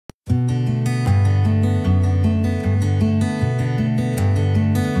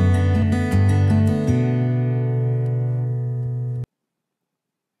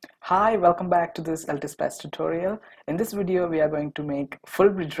Hi, welcome back to this LTspice tutorial. In this video, we are going to make full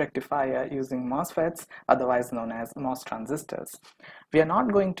bridge rectifier using MOSFETs, otherwise known as MOS transistors. We are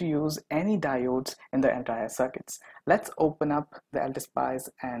not going to use any diodes in the entire circuits. Let's open up the LTspice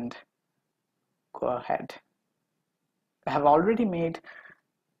and go ahead. I have already made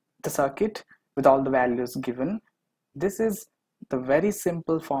the circuit with all the values given. This is the very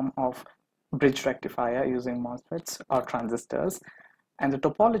simple form of bridge rectifier using MOSFETs or transistors. And the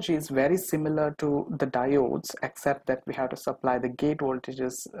topology is very similar to the diodes, except that we have to supply the gate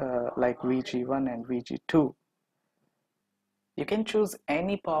voltages like VG1 and VG2. You can choose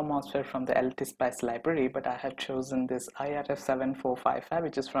any power MOSFET from the LTspice library, but I have chosen this IRF7455,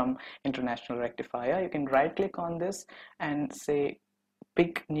 which is from International Rectifier. You can right click on this and say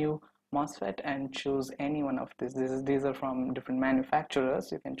pick new MOSFET and choose any one of these. These are from different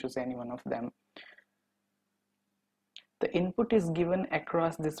manufacturers. You can choose any one of them. The input is given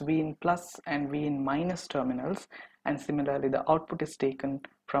across this Vin plus and Vin minus terminals, and similarly the output is taken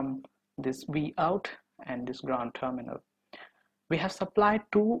from this V out and this ground terminal. We have supplied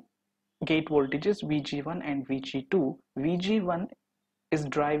two gate voltages, VG1 and VG2. VG1 is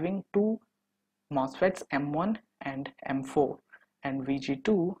driving two MOSFETs M1 and M4, and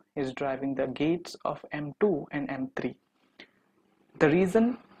VG2 is driving the gates of M2 and M3. The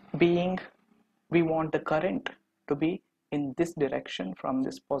reason being we want the current to be in this direction from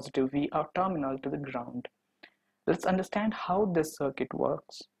this positive V out terminal to the ground. Let's understand how this circuit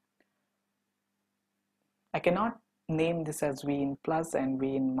works. I cannot name this as V in plus and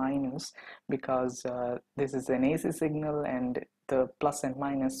V in minus because this is an AC signal and the plus and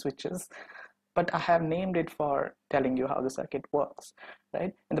minus switches, but I have named it for telling you how the circuit works,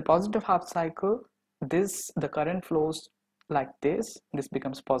 right? In the positive half cycle, the current flows like this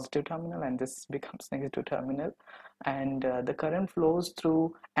becomes positive terminal and this becomes negative terminal, and the current flows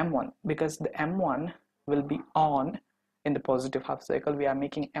through M1 because the M1 will be on in the positive half cycle. We are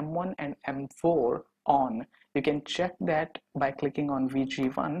making M1 and M4 on. You can check that by clicking on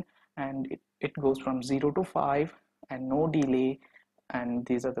VG1 and it goes from 0 to 5 and no delay, and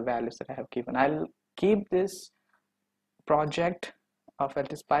these are the values that I have given. I'll keep this project of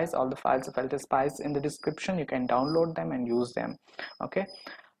LTspice, all the files of LTspice in the description. You can download them and use them. Okay,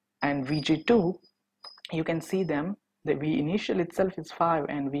 and VG2, you can see them. The V initial itself is 5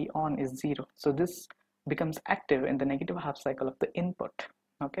 and V on is 0, so this becomes active in the negative half cycle of the input.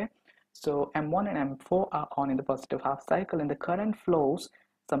 Okay, so M1 and M4 are on in the positive half cycle, and the current flows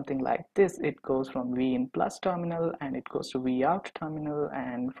something like this. It goes from V in plus terminal and it goes to V out terminal,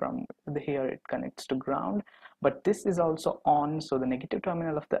 and from here it connects to ground. But this is also on, so the negative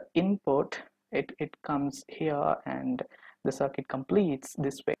terminal of the input, it comes here and the circuit completes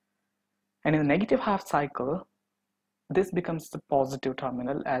this way. And in the negative half cycle, this becomes the positive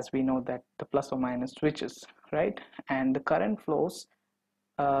terminal, as we know that the plus or minus switches, right? And the current flows,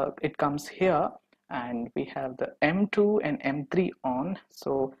 it comes here, and we have the M2 and M3 on,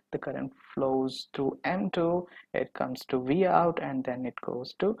 so the current flows to M2, it comes to V out, and then it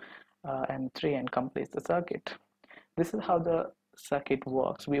goes to M3 and completes the circuit. This is how the circuit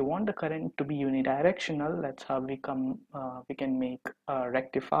works. We want the current to be unidirectional. That's how we can make a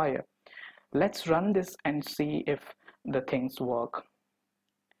rectifier. Let's run this and see if the things work.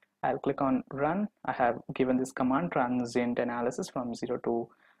 I'll click on run. I have given this command transient analysis from 0 to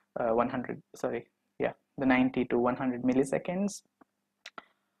 100, the 90 to 100 milliseconds,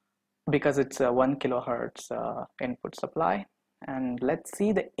 because it's a 1 kilohertz input supply. And let's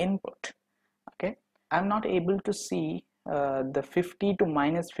see the input. Okay, I'm not able to see the 50 to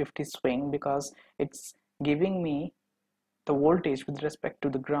minus 50 swing because it's giving me the voltage with respect to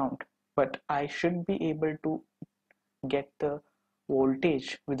the ground, but I should be able to get the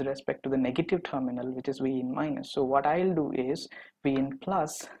voltage with respect to the negative terminal, which is V in minus. So what I'll do is V in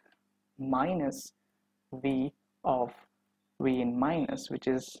plus minus V of V in minus, which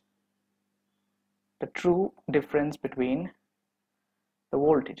is the true difference between the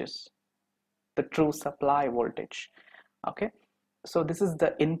voltages, the true supply voltage. Okay, so this is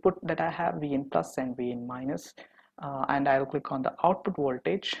the input that I have, V in plus and V in minus, and I'll click on the output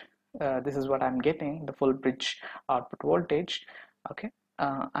voltage. This is what I'm getting, the full bridge output voltage. Okay,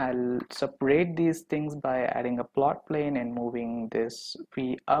 I'll separate these things by adding a plot plane and moving this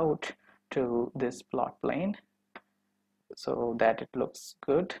V out to this plot plane so that it looks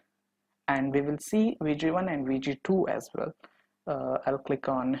good, and we will see VG1 and VG2 as well. I'll click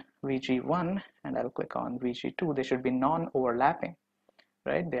on VG1 and I'll click on VG2. They should be non-overlapping,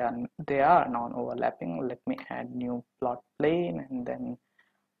 right? They are non-overlapping. Let me add new plot plane and then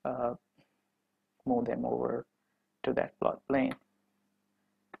move them over to that plot plane.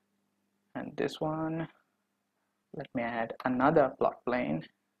 and this one, let me add another plot plane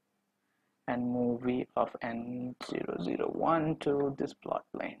and move V of N001 to this plot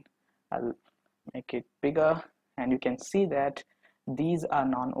plane. I'll make it bigger, and you can see that these are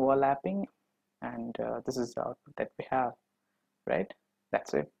non-overlapping, and this is the output that we have, right?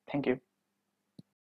 That's it. Thank you.